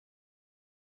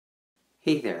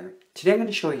Hey there, today I'm going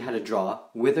to show you how to draw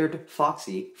Withered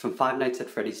Foxy from Five Nights at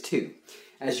Freddy's 2.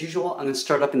 As usual, I'm going to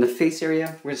start up in the face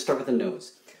area. We're going to start with the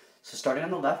nose. So starting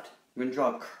on the left, we're going to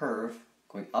draw a curve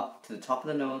going up to the top of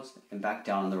the nose and back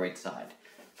down on the right side.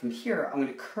 From here, I'm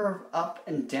going to curve up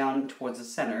and down towards the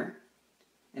center,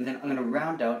 and then I'm going to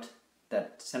round out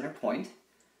that center point,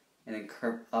 and then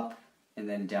curve up and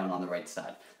then down on the right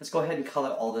side. Let's go ahead and color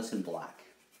all this in black.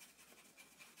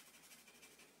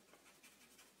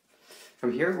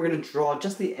 From here, we're going to draw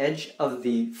just the edge of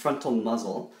the frontal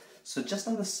muzzle. So just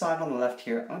on the side on the left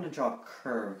here, I'm going to draw a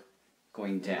curve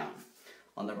going down.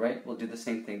 On the right, we'll do the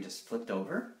same thing, just flipped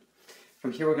over.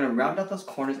 From here, we're going to round out those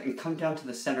corners and come down to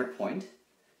the center point.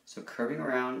 So curving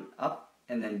around, up,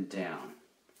 and then down.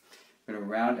 We're going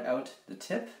to round out the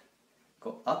tip,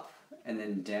 go up, and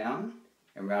then down,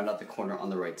 and round out the corner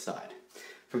on the right side.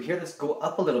 From here, let's go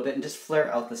up a little bit and just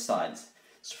flare out the sides.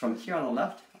 So from here on the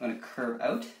left, I'm going to curve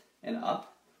out and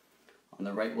up. On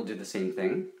the right, we'll do the same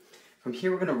thing. From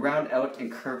here, we're going to round out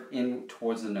and curve in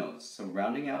towards the nose. So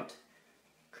rounding out,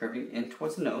 curving in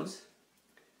towards the nose,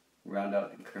 round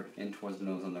out and curve in towards the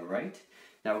nose on the right.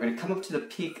 Now we're going to come up to the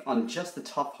peak on just the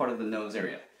top part of the nose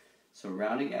area. So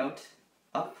rounding out,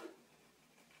 up,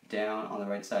 down on the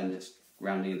right side, and just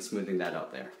rounding and smoothing that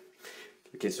out there.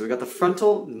 Okay, so we got the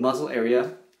frontal muzzle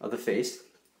area of the face.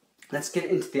 Let's get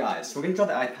into the eyes. So we're going to draw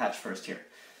the eye patch first here.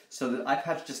 So the eye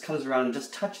patch just comes around and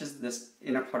just touches this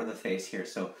inner part of the face here.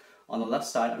 So on the left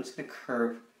side, I'm just going to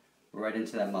curve right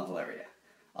into that muzzle area.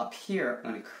 Up here,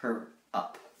 I'm going to curve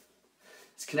up.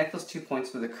 Let's connect those 2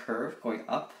 points with a curve going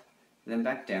up, and then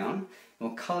back down. And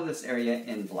we'll color this area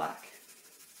in black.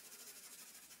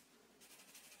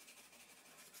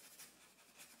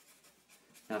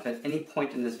 Now if at any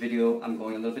point in this video I'm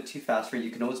going a little bit too fast for you,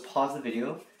 you can always pause the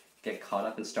video, get caught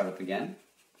up and start up again.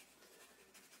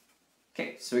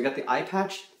 Okay, so we got the eye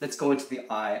patch. Let's go into the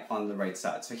eye on the right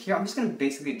side. So here I'm just going to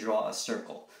basically draw a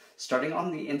circle. Starting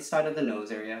on the inside of the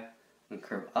nose area, I'm going to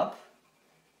curve up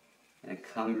and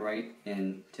come right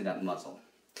into that muzzle.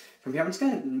 From here I'm just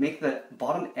going to make the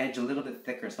bottom edge a little bit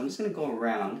thicker. So I'm just going to go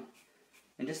around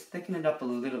and just thicken it up a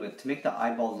little bit to make the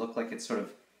eyeball look like it's sort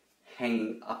of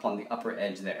hanging up on the upper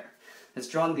edge there. Let's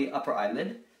draw on the upper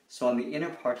eyelid. So on the inner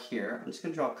part here, I'm just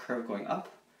going to draw a curve going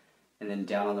up and then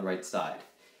down on the right side.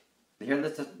 Here,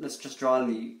 let's just draw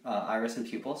on the iris and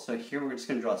pupil. So here we're just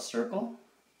going to draw a circle.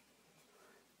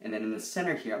 And then in the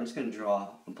center here, I'm just going to draw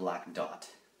a black dot.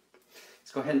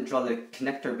 Let's go ahead and draw the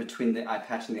connector between the eye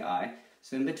patch and the eye.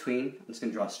 So in between, I'm just going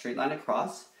to draw a straight line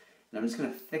across. And I'm just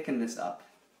going to thicken this up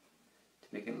to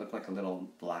make it look like a little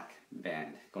black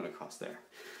band going across there.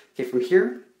 Okay, from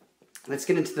here, let's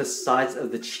get into the sides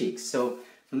of the cheeks. So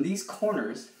from these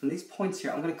corners, from these points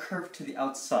here, I'm going to curve to the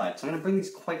outside. So I'm going to bring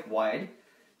these quite wide.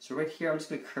 So right here, I'm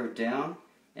just going to curve down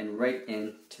and right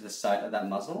in to the side of that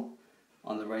muzzle.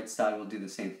 On the right side, we'll do the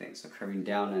same thing. So curving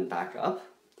down and back up.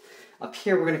 Up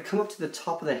here, we're going to come up to the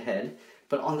top of the head,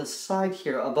 but on the side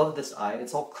here, above this eye,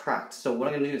 it's all cracked. So what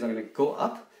I'm going to do is I'm going to go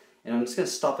up, and I'm just going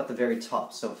to stop at the very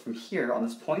top. So from here, on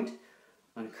this point,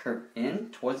 I'm going to curve in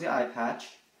towards the eye patch,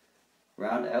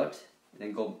 round out, and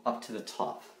then go up to the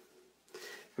top.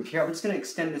 From here, I'm just going to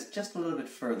extend this just a little bit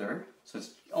further, so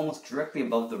it's almost directly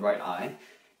above the right eye.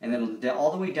 And then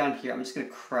all the way down here, I'm just going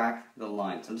to crack the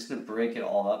line. So I'm just going to break it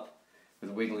all up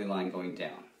with a wiggly line going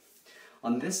down.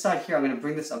 On this side here, I'm going to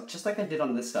bring this up just like I did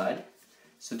on this side.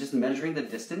 So just measuring the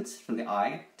distance from the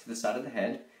eye to the side of the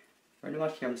head. Right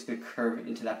about here, I'm just going to curve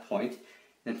into that point.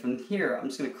 And then from here, I'm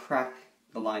just going to crack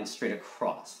the line straight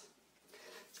across.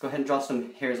 Let's go ahead and draw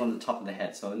some hairs on the top of the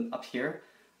head. So up here,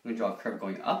 I'm going to draw a curve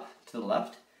going up to the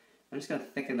left. I'm just going to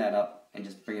thicken that up and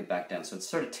just bring it back down. So it's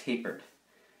sort of tapered.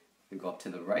 We go up to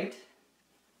the right,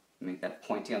 make that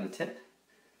pointy on the tip.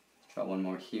 Draw one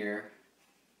more here,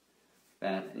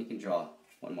 that, and you can draw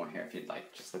one more here if you'd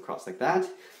like, just across like that.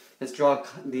 Let's draw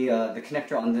the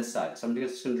connector on this side. So I'm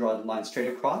just going to draw a line straight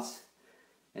across,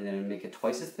 and then make it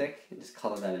twice as thick, and just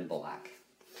color that in black.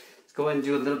 Let's go ahead and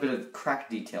do a little bit of crack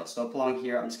detail. So up along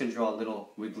here, I'm just going to draw a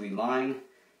little wiggly line,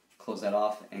 close that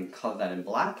off, and color that in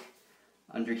black.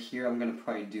 Under here, I'm going to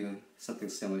probably do something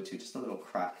similar to just a little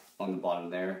crack along the bottom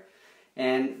there.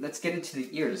 And let's get into the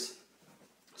ears.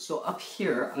 So up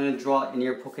here, I'm going to draw an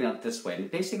ear poking out this way. And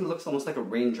it basically looks almost like a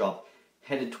raindrop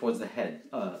headed towards the head.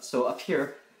 So up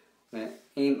here, I'm going to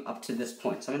aim up to this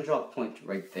point. So I'm going to draw a point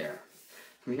right there.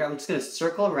 From here, I'm just going to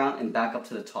circle around and back up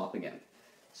to the top again.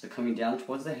 So coming down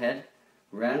towards the head,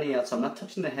 rounding out. So I'm not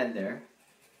touching the head there.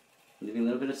 Leaving a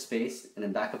little bit of space, and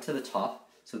then back up to the top.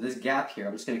 So this gap here,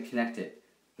 I'm just going to connect it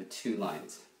with 2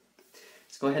 lines.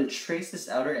 Let's go ahead and trace this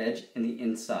outer edge in the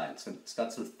inside. So it's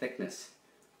got some thickness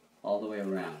all the way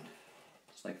around.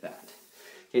 just like that.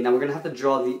 Okay, now we're going to have to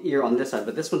draw the ear on this side,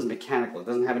 but this one's mechanical. It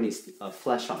doesn't have any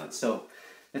flesh on it. So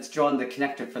let's draw in the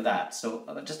connector for that. So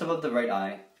just above the right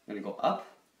eye, I'm going to go up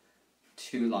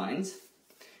 2 lines,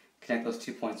 connect those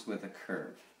 2 points with a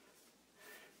curve.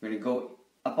 We're going to go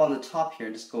up on the top here,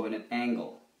 just go in an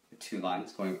angle with 2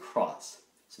 lines going across.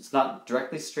 So it's not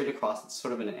directly straight across, it's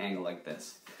sort of in an angle like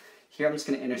this. Here I'm just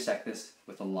going to intersect this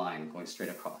with a line going straight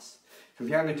across. From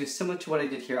here I'm going to do similar to what I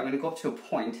did here. I'm going to go up to a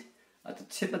point at the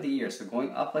tip of the ear, so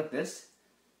going up like this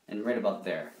and right about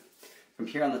there. From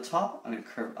here on the top, I'm going to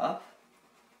curve up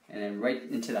and then right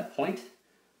into that point.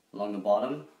 Along the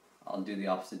bottom, I'll do the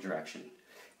opposite direction.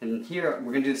 And here,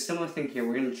 we're going to do a similar thing here.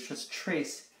 We're going to just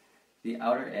trace the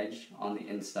outer edge on the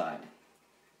inside,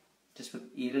 just with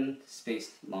even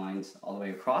spaced lines all the way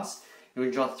across. And we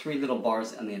draw 3 little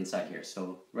bars on the inside here.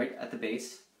 So right at the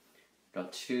base, draw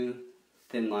 2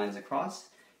 thin lines across,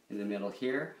 in the middle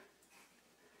here,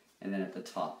 and then at the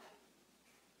top.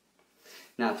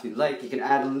 Now if you'd like, you can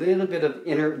add a little bit of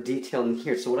inner detail in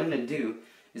here. So what I'm going to do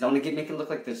is I want to make it look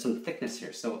like there's some thickness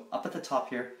here. So up at the top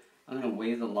here, I'm going to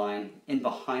wave the line in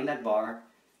behind that bar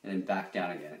and then back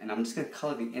down again. And I'm just going to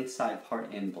color the inside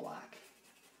part in black.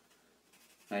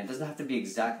 Now it doesn't have to be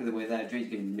exactly the way that I drew it.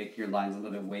 You can make your lines a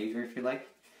little bit wavier if you like.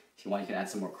 If you want, you can add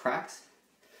some more cracks.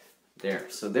 There.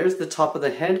 So there's the top of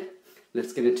the head.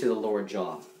 Let's get into the lower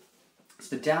jaw.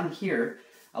 So down here,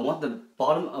 I want the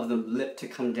bottom of the lip to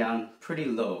come down pretty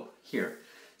low here.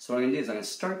 So what I'm going to do is I'm going to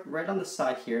start right on the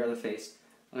side here of the face.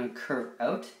 I'm going to curve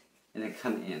out and then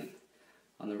come in.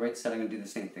 On the right side I'm going to do the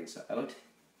same thing. So out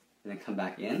and then come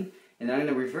back in. And then I'm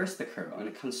going to reverse the curve. I'm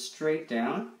going to come straight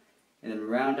down and then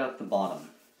round out the bottom.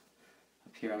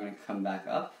 Up here I'm going to come back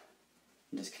up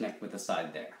and just connect with the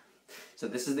side there. So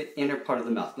this is the inner part of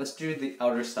the mouth. Let's do the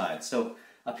outer side. So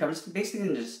up here I'm just basically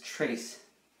going to just trace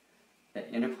that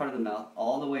inner part of the mouth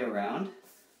all the way around.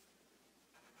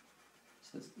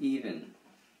 So it's even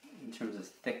in terms of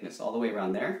thickness all the way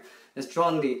around there. Let's draw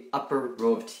in the upper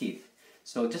row of teeth.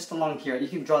 So just along here, you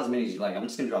can draw as many as you like. I'm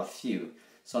just going to draw a few.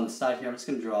 So on the side here, I'm just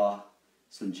going to draw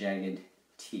some jagged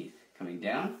teeth coming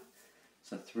down.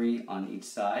 So 3 on each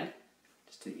side,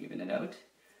 just to even it out.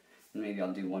 And maybe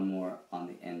I'll do 1 more on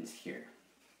the ends here.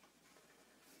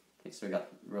 Okay, so we got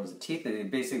rows of teeth, and they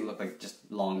basically look like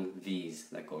just long V's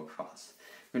that go across.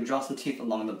 I'm going to draw some teeth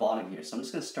along the bottom here. So I'm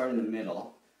just going to start in the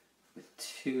middle with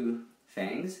 2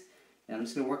 fangs. And I'm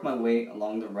just going to work my way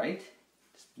along the right,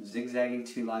 just zigzagging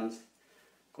 2 lines,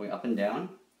 going up and down,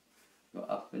 go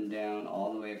up and down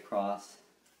all the way across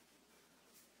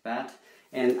that.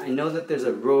 And I know that there's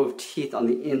a row of teeth on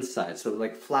the inside, so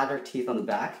like flatter teeth on the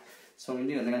back. So what I'm going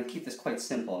to do is I'm going to keep this quite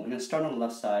simple. I'm going to start on the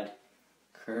left side,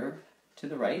 curve to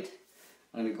the right.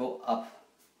 I'm going to go up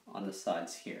on the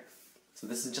sides here. So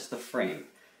this is just the frame.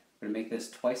 I'm going to make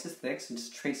this twice as thick, so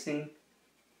just tracing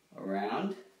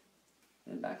around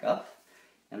and back up.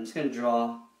 And I'm just going to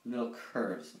draw little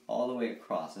curves all the way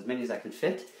across, as many as I can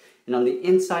fit. And on the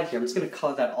inside here, I'm just going to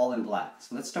color that all in black.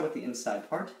 So let's start with the inside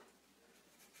part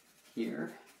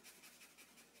here.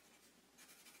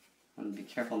 I'm going to be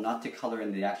careful not to color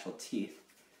in the actual teeth.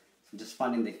 So just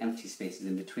finding the empty spaces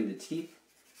in between the teeth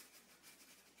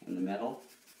and the metal.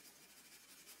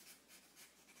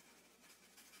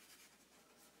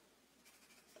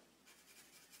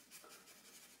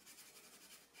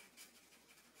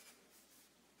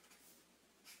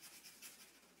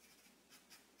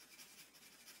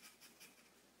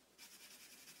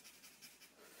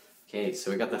 Okay,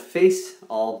 so we got the face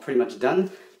all pretty much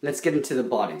done. Let's get into the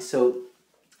body. So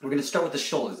we're going to start with the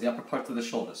shoulders, the upper parts of the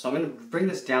shoulders. So I'm going to bring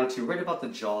this down to right about the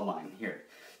jawline here.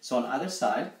 So on either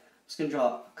side, I'm just going to draw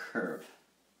a curve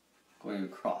going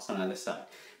across on either side.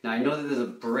 Now I know that there's a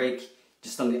break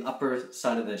just on the upper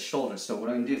side of the shoulder. So what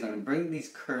I'm going to do is I'm going to bring these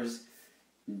curves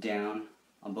down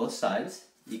on both sides,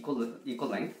 equal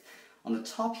length. On the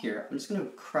top here, I'm just going to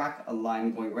crack a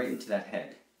line going right into that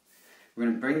head. We're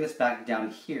going to bring this back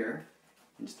down here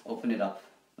and just open it up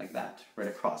like that, right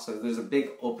across. So there's a big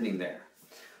opening there.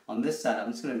 On this side,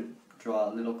 I'm just going to draw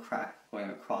a little crack going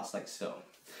across like so.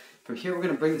 From here, we're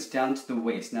going to bring this down to the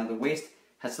waist. Now the waist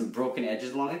has some broken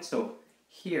edges along it, so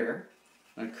here,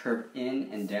 I'm going to curve in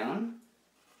and down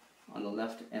on the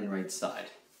left and right side.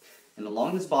 And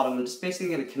along this bottom, I'm just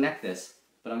basically going to connect this,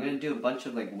 but I'm going to do a bunch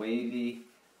of like wavy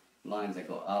lines that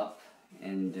go up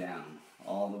and down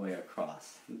all the way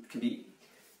across. It can be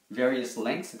various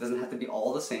lengths. It doesn't have to be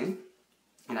all the same.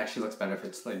 It actually looks better if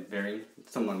it's like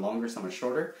some are longer, some are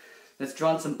shorter. Let's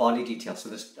draw in some body detail. So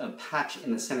there's a patch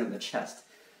in the center of the chest.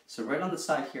 So right on the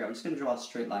side here, I'm just going to draw a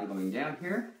straight line going down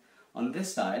here. On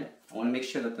this side, I want to make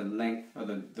sure that the length or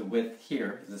the width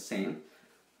here is the same.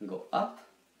 And go up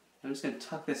I'm just going to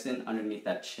tuck this in underneath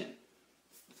that chin.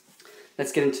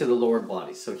 Let's get into the lower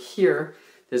body. So here,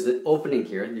 there's the opening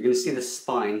here. You're going to see the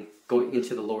spine going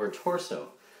into the lower torso.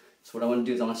 So what I want to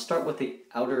do is I want to start with the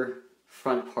outer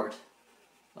front part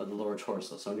of the lower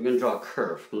torso. So I'm going to draw a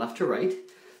curve from left to right.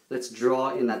 Let's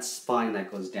draw in that spine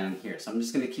that goes down here. So I'm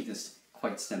just going to keep this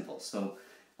quite simple. So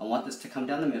I want this to come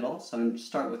down the middle, so I'm going to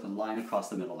start with a line across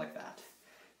the middle like that.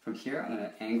 From here, I'm going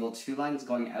to angle 2 lines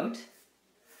going out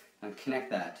and connect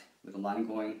that with a line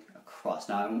going across.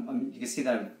 Now, you can see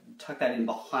that I've tucked that in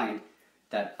behind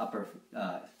that upper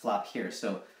flap here.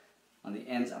 So on the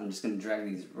ends, I'm just going to drag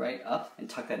these right up and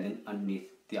tuck that in underneath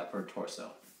the upper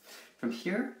torso. From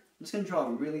here, I'm just going to draw a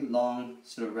really long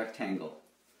sort of rectangle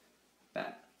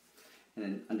back. And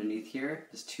then underneath here,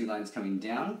 there's 2 lines coming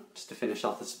down just to finish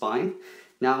off the spine.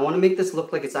 Now I want to make this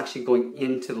look like it's actually going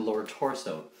into the lower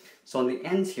torso. So on the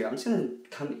ends here, I'm just going to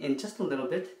come in just a little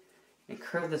bit and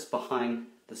curve this behind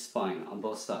the spine on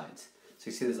both sides. So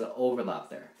you see there's an overlap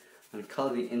there. I'm going to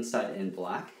color the inside in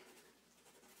black.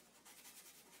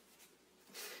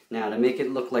 Now to make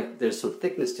it look like there's some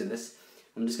thickness to this,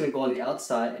 I'm just going to go on the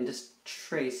outside and just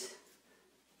trace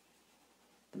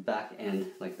the back end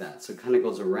like that. So it kind of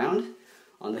goes around.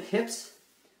 On the hips,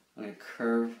 I'm going to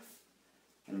curve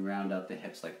and round out the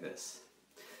hips like this.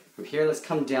 From here, let's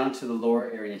come down to the lower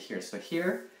area here. So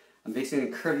here, I'm basically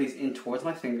going to curve these in towards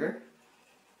my finger.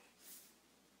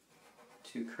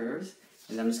 2 curves.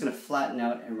 And I'm just going to flatten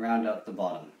out and round out the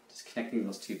bottom, just connecting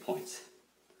those 2 points.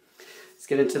 Let's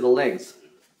get into the legs.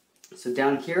 So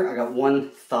down here, I got 1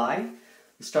 thigh.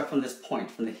 Let's start from this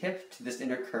point, from the hip to this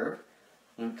inner curve.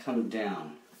 I'm going to come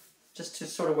down, just to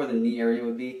sort of where the knee area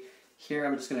would be. Here,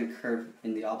 I'm just going to curve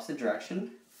in the opposite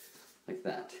direction, like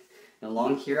that. And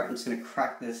along here, I'm just going to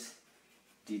crack this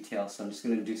detail. So I'm just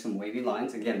going to do some wavy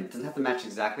lines. Again, it doesn't have to match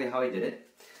exactly how I did it.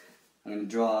 I'm going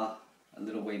to draw a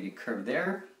little wavy curve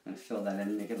there. I'm going to fill that in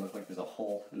and make it look like there's a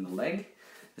hole in the leg.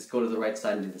 Let's go to the right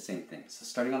side and do the same thing. So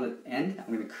starting on the end,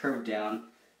 I'm going to curve down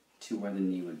to where the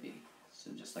knee would be.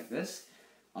 So just like this.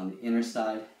 On the inner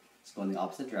side, let's go in the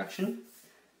opposite direction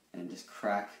and just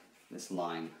crack this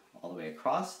line all the way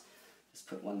across. Let's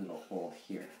put one little hole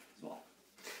here as well.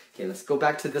 Okay, let's go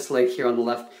back to this leg here on the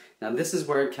left. Now this is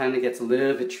where it kind of gets a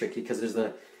little bit tricky because there's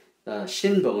the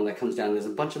shin bone that comes down. There's a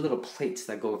bunch of little plates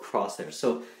that go across there.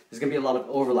 So there's going to be a lot of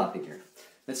overlapping here.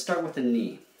 Let's start with the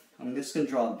knee. I'm just going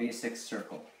to draw a basic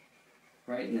circle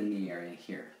right in the knee area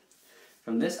here.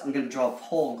 From this, I'm going to draw a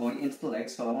pole going into the leg.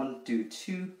 So I want to do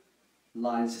 2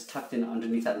 lines just tucked in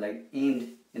underneath that leg, aimed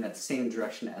in that same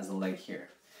direction as the leg here.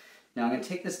 Now I'm going to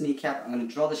take this kneecap, I'm going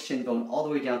to draw the shin bone all the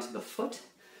way down to the foot,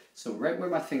 so right where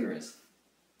my finger is.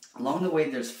 Along the way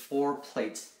there's 4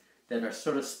 plates that are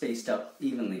sort of spaced out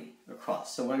evenly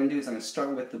across. So what I'm going to do is I'm going to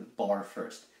start with the bar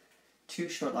first. 2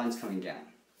 short lines coming down.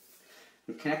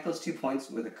 And connect those 2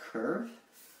 points with a curve.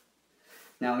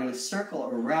 Now I'm going to circle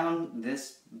around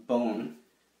this bone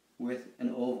with an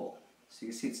oval. So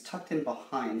you can see it's tucked in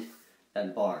behind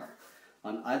that bar.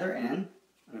 On either end,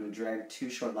 I'm going to drag 2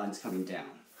 short lines coming down.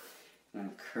 I'm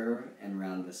going to curve and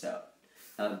round this out.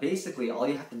 Now basically all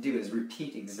you have to do is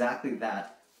repeat exactly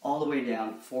that all the way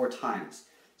down 4 times.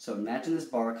 So imagine this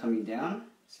bar coming down,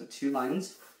 so 2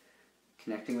 lines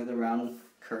connecting with a round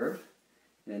curve,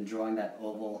 and then drawing that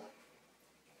oval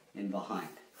in behind.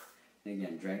 And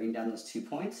again, dragging down those 2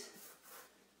 points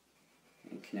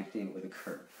and connecting it with a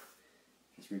curve.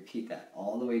 Just repeat that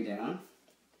all the way down.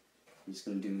 I'm just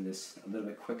going to do this a little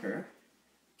bit quicker.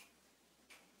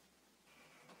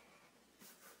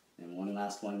 And one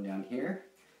last one down here.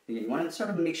 Again, you want to sort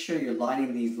of make sure you're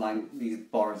lining these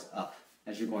bars up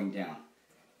as you're going down.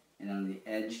 And on the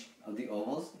edge of the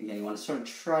ovals, again, you want to sort of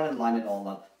try to line it all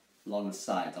up along the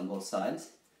sides, on both sides.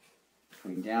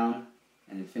 Coming down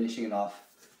and then finishing it off,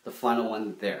 the final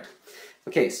one there.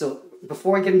 Okay, so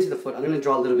before I get into the foot, I'm going to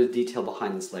draw a little bit of detail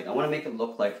behind this leg. I want to make it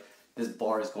look like this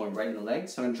bar is going right in the leg,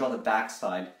 so I'm going to draw the back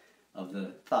side of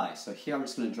the thigh. So here I'm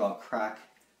just going to draw a crack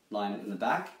line in the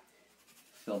back.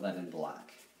 Fill that in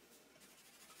black.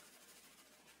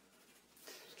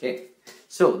 Okay,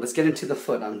 so let's get into the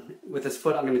foot. With this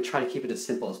foot, I'm going to try to keep it as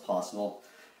simple as possible.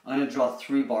 I'm going to draw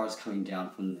 3 bars coming down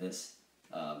from this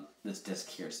disc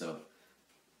here. So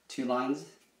 2 lines,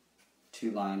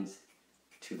 2 lines,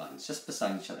 2 lines, just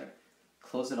beside each other.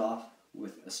 Close it off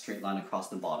with a straight line across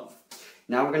the bottom.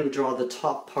 Now we're going to draw the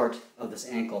top part of this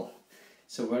ankle.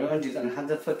 So what I'm going to do is I'm going to have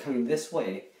the foot coming this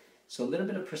way. So a little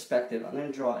bit of perspective, I'm going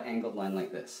to draw an angled line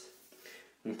like this.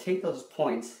 I'm going to take those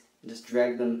points and just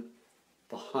drag them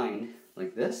behind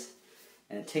like this,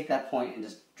 and take that point and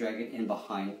just drag it in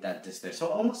behind that disc there. So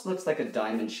it almost looks like a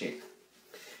diamond shape.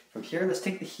 From here, let's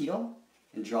take the heel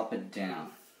and drop it down.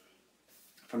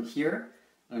 From here,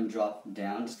 I'm going to drop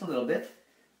down just a little bit.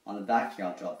 On the back here,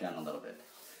 I'll drop down a little bit.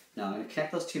 Now I'm going to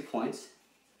connect those 2 points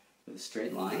with a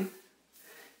straight line.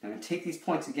 I'm going to take these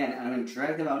points again and I'm going to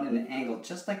drag them out in an angle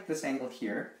just like this angle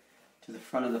here to the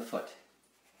front of the foot.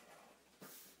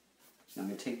 Now I'm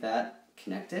going to take that,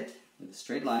 connect it with a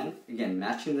straight line, again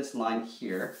matching this line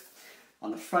here. On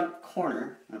the front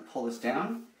corner, I'm going to pull this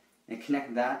down and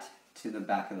connect that to the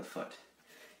back of the foot.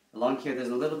 Along here there's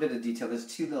a little bit of detail, there's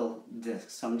 2 little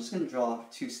discs, so I'm just going to draw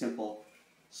 2 simple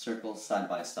circles side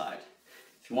by side.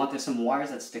 If you want, there's some wires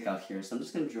that stick out here, so I'm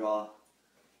just going to draw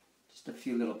just a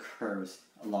few little curves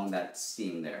along that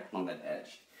seam there, along that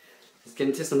edge. Let's get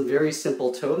into some very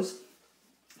simple toes.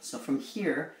 So from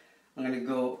here, I'm going to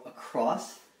go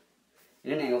across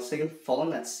in an angle, so you can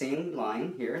follow that same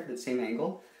line here, that same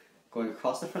angle, going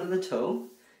across the front of the toe.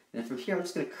 And then from here, I'm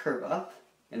just going to curve up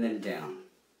and then down.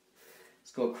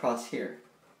 Let's go across here.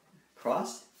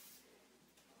 Cross,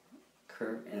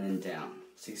 curve, and then down.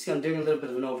 So you see I'm doing a little bit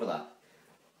of an overlap.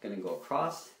 I'm going to go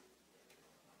across,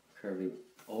 curving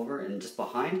over and just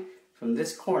behind. From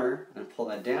this corner, I'm going to pull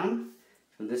that down.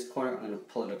 From this corner, I'm going to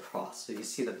pull it across. So you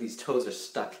see that these toes are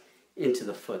stuck into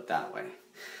the foot that way.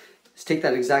 Let's take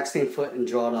that exact same foot and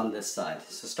draw it on this side.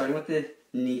 So starting with the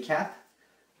kneecap,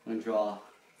 I'm going to draw a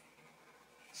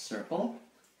circle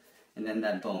and then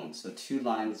that bone. So 2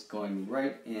 lines going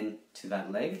right into that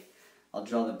leg. I'll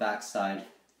draw the back side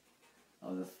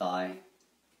of the thigh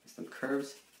with some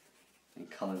curves and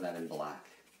color that in black.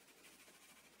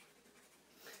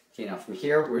 Okay, now from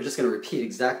here, we're just going to repeat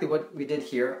exactly what we did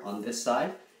here on this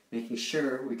side, making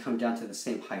sure we come down to the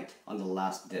same height on the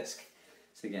last disc.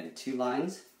 So again, 2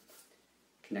 lines,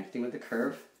 connecting with the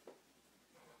curve,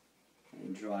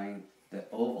 and drawing the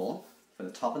oval for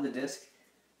the top of the disc,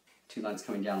 2 lines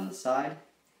coming down on the side,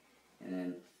 and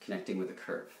then connecting with the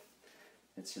curve.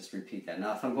 Let's just repeat that.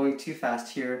 Now if I'm going too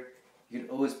fast here, you can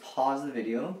always pause the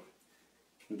video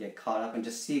and get caught up and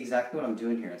just see exactly what I'm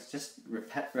doing here. It's just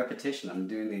repetition. I'm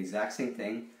doing the exact same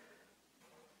thing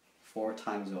 4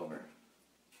 times over,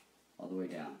 all the way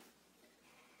down.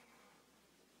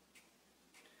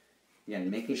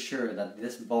 Again, making sure that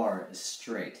this bar is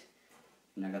straight.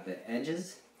 And I got the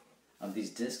edges of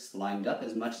these discs lined up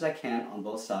as much as I can on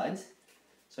both sides,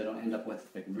 so I don't end up with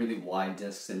like really wide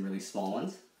discs and really small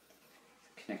ones.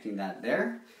 Connecting that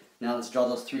there. Now let's draw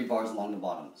those 3 bars along the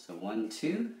bottom. So 1,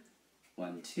 2,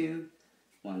 1, 2,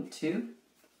 1, 2.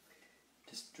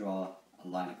 Just draw a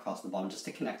line across the bottom just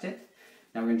to connect it.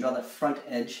 Now we're going to draw that front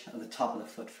edge of the top of the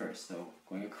foot first. So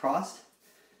going across,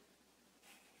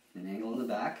 an angle in the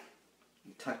back,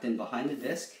 tucked in behind the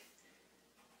disc,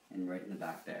 and right in the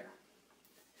back there.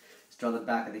 Let's draw the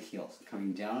back of the heel. So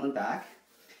coming down on the back.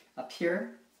 Up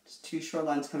here, just 2 short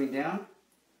lines coming down,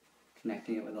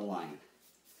 connecting it with a line.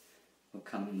 We'll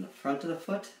come in the front of the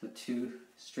foot with 2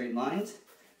 straight lines.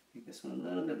 Make this one a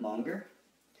little bit longer.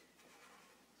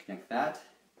 Connect that.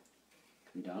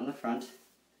 Come down the front.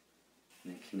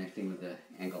 And then connecting with the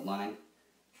angled line.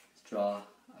 Let's draw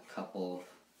a couple of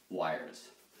wires.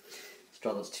 Let's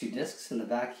draw those 2 discs in the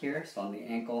back here. So on the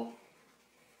ankle,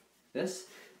 this.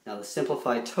 Now the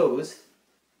simplified toes,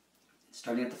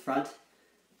 starting at the front,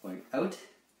 going out,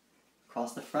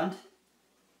 across the front.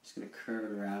 Just going to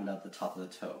curve around up the top of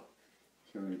the toe.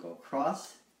 Here we're going to go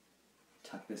across,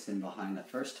 tuck this in behind the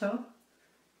first toe,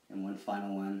 and one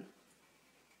final one,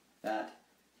 that,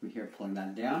 from here pulling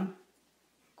that down,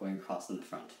 going across in the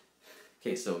front.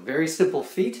 Okay, so very simple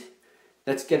feet.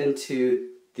 Let's get into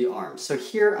the arm. So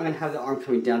here I'm going to have the arm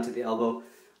coming down to the elbow,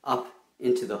 up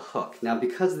into the hook. Now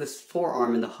because this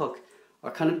forearm and the hook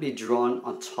are kind of be drawn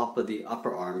on top of the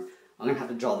upper arm, I'm going to have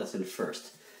to draw this in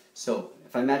first. So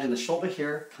if I imagine the shoulder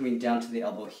here coming down to the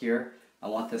elbow here, I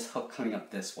want this hook coming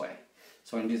up this way.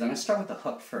 So what I'm going to do is I'm going to start with the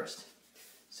hook first.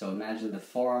 So imagine the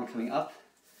forearm coming up.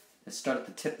 Let's start at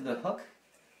the tip of the hook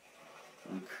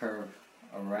and curve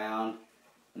around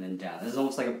and then down. This is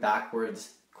almost like a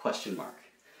backwards question mark.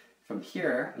 From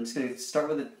here, I'm just going to start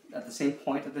with it at the same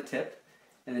point at the tip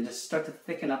and then just start to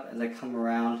thicken up as I come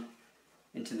around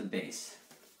into the base.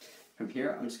 From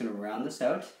here, I'm just going to round this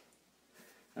out.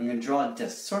 I'm going to draw a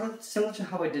disc, sort of similar to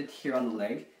how I did here on the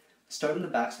leg. Start in the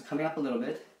back, so coming up a little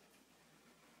bit,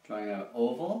 drawing an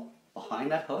oval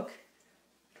behind that hook,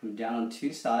 come down on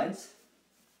 2 sides,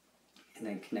 and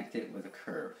then connect it with a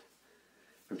curve.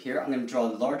 From here, I'm going to draw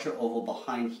a larger oval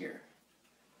behind here.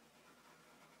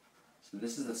 So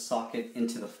this is the socket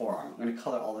into the forearm. I'm going to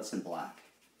color all this in black.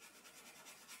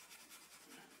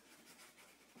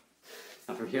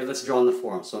 Now from here, let's draw on the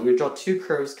forearm. So I'm going to draw 2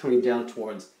 curves coming down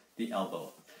towards the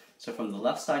elbow. So from the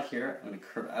left side here, I'm going to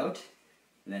curve out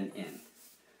and then in.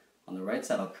 On the right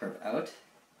side, I'll curve out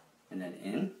and then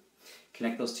in.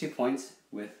 Connect those 2 points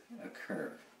with a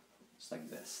curve, just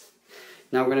like this.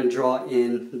 Now we're going to draw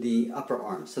in the upper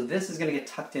arm. So this is going to get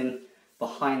tucked in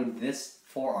behind this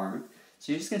forearm.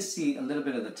 So you're just going to see a little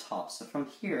bit of the top. So from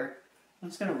here, I'm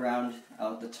just going to round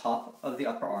out the top of the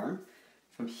upper arm.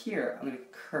 From here, I'm going to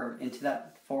curve into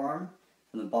that forearm.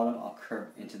 From the bottom, I'll curve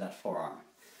into that forearm.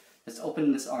 Let's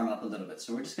open this arm up a little bit.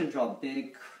 So we're just going to draw a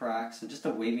big crack, so just a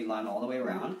wavy line all the way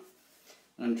around.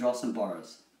 I'm going to draw some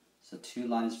bars. So 2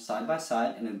 lines side by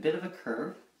side and a bit of a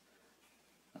curve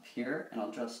up here, and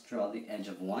I'll just draw the edge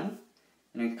of one,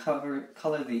 and then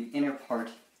color the inner part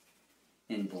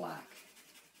in black,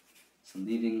 so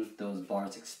leaving those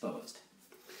bars exposed.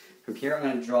 From here I'm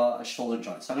going to draw a shoulder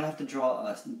joint, so I'm going to have to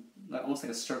draw almost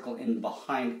like a circle in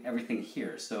behind everything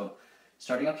here. So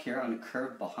starting up here, I'm going to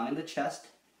curve behind the chest,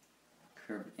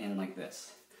 curve in like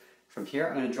this. From here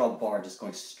I'm going to draw a bar just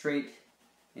going straight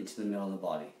into the middle of the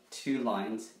body. 2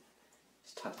 lines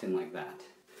just tucked in like that.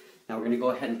 Now we're going to go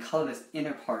ahead and color this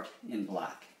inner part in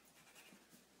black.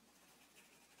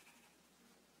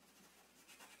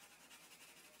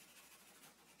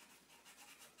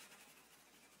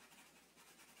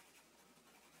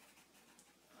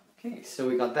 Okay, so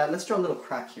we got that. Let's draw a little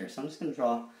crack here. So I'm just going to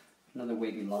draw another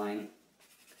wavy line,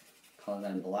 color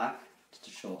that in black, just to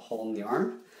show a hole in the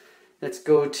arm. Let's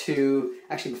go to,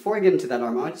 actually before I get into that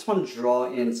arm, I just want to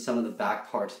draw in some of the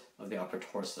back part of the upper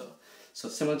torso. So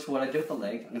similar to what I did with the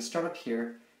leg, I'm going to start up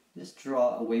here and just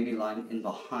draw a wavy line in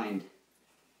behind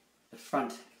the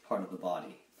front part of the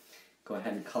body. Go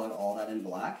ahead and color all that in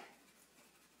black.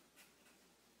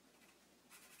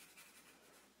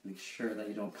 Make sure that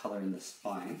you don't color in the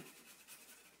spine.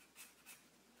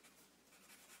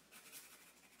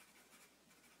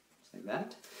 Just like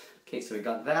that. Okay, so we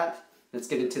got that. Let's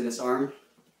get into this arm.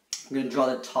 I'm going to draw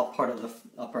the top part of the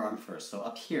upper arm first. So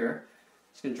up here,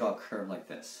 I'm just going to draw a curve like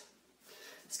this.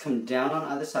 Let's come down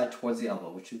on either side towards the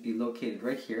elbow, which would be located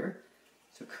right here.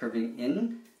 So curving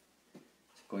in,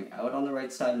 so going out on the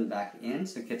right side and back in,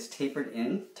 so it gets tapered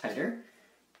in tighter.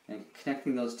 And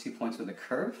connecting those 2 points with a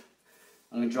curve.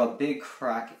 I'm going to draw a big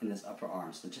crack in this upper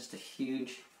arm. So just a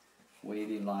huge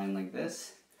wavy line like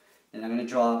this. And I'm going to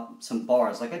draw some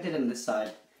bars like I did on this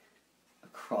side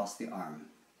across the arm.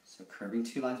 So curving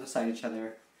 2 lines beside each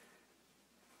other,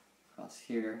 across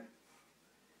here,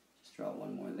 just draw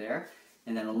one more there.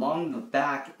 And then along the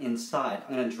back inside,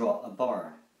 I'm going to draw a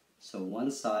bar. So one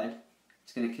side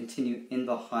is going to continue in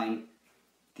behind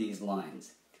these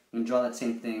lines. I'm going to draw that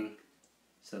same thing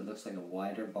so it looks like a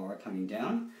wider bar coming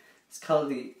down. Let's color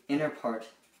the inner part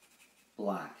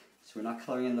black. So we're not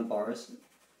coloring in the bars,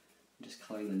 we're just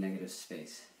coloring the negative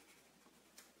space.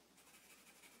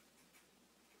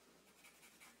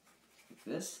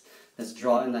 This. Let's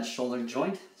draw in that shoulder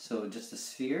joint, so just a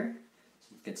sphere.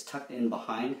 So it gets tucked in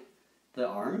behind the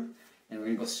arm, and we're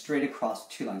going to go straight across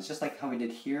 2 lines, just like how we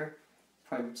did here.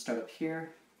 Probably start up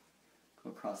here, go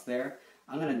across there.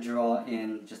 I'm going to draw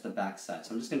in just the back side,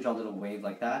 so I'm just going to draw a little wave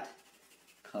like that,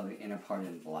 color the inner part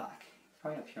in black.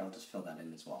 Probably up here, I'll just fill that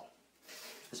in as well.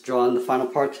 Let's draw in the final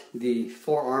part, the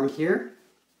forearm here.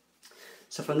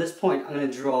 So from this point, I'm going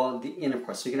to draw the inner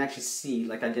part, so you can actually see,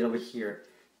 like I did over here,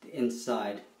 the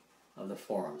inside of the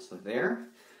forearm. So there,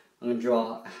 I'm going to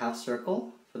draw a half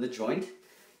circle for the joint, and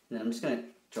then I'm just going to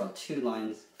draw 2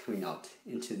 lines coming out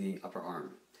into the upper arm.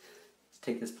 Let's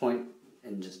take this point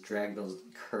and just drag those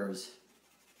curves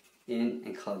in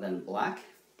and color that in black.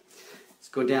 Let's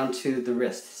go down to the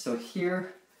wrist. So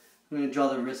here, I'm going to draw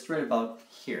the wrist right about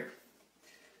here.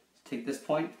 Take this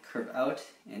point, curve out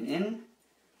and in.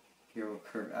 Here we'll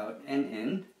curve out and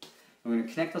in. We're going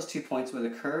to connect those 2 points with a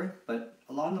curve, but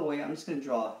along the way I'm just going to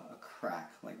draw a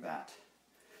crack like that.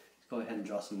 Let's go ahead and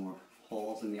draw some more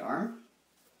holes in the arm.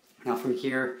 Now from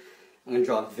here, I'm going to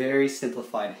draw a very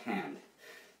simplified hand.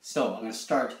 So I'm going to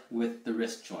start with the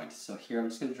wrist joint. So here I'm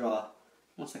just going to draw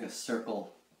almost like a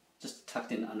circle just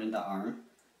tucked in under the arm.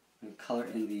 And color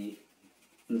in the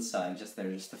inside just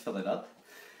there, just to fill it up.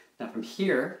 Now from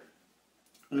here,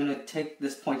 I'm going to take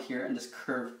this point here and just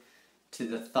curve to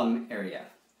the thumb area.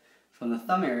 From the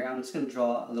thumb area, I'm just going to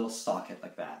draw a little socket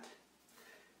like that.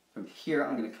 From here,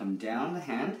 I'm going to come down the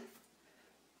hand,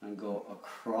 and go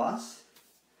across,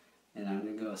 and I'm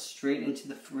going to go straight into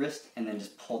the wrist, and then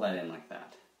just pull that in like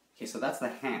that. Okay, so that's the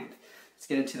hand. Let's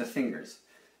get into the fingers.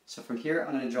 So from here,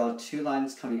 I'm going to draw 2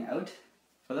 lines coming out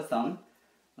for the thumb.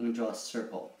 I'm going to draw a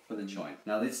circle for the joint.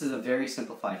 Now this is a very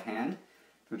simplified hand.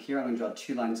 From here, I'm going to draw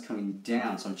 2 lines coming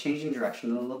down. So I'm changing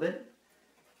direction a little bit.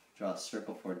 Draw a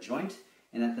circle for a joint.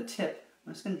 And at the tip,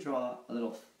 I'm just going to draw a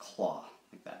little claw,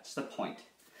 like that, just a point.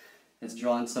 Let's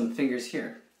draw in some fingers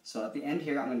here. So at the end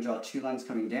here, I'm going to draw 2 lines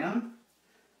coming down,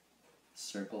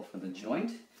 circle for the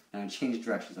joint. Now I'm going to change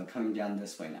directions. I'm coming down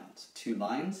this way now. So 2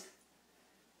 lines,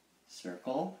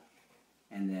 circle,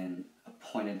 and then a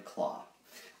pointed claw.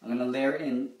 I'm going to layer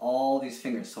in all these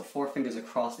fingers, so 4 fingers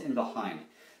across in behind.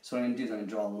 So what I'm going to do is I'm going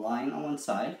to draw a line on one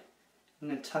side. I'm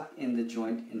going to tuck in the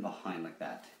joint in behind like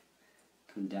that.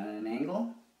 Come down at an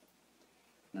angle,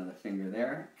 another finger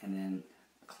there, and then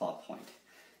a claw point.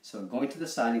 So going to the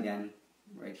side again,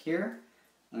 right here,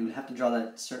 I'm going to have to draw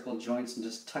that circle joints and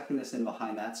just tucking this in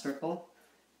behind that circle.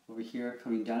 Over here,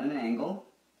 coming down at an angle,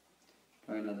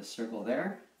 drawing another circle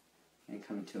there, and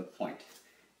coming to a point.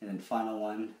 And then final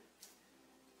one,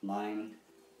 line,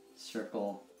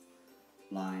 circle,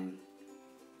 line,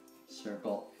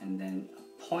 circle, and then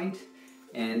a point.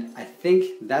 And I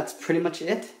think that's pretty much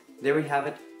it. There we have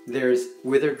it. There's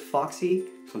Withered Foxy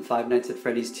from Five Nights at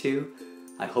Freddy's 2.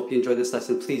 I hope you enjoyed this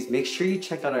lesson. Please make sure you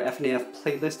check out our FNAF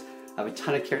playlist. I have a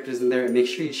ton of characters in there, and make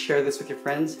sure you share this with your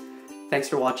friends. Thanks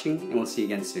for watching, and we'll see you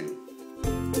again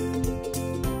soon.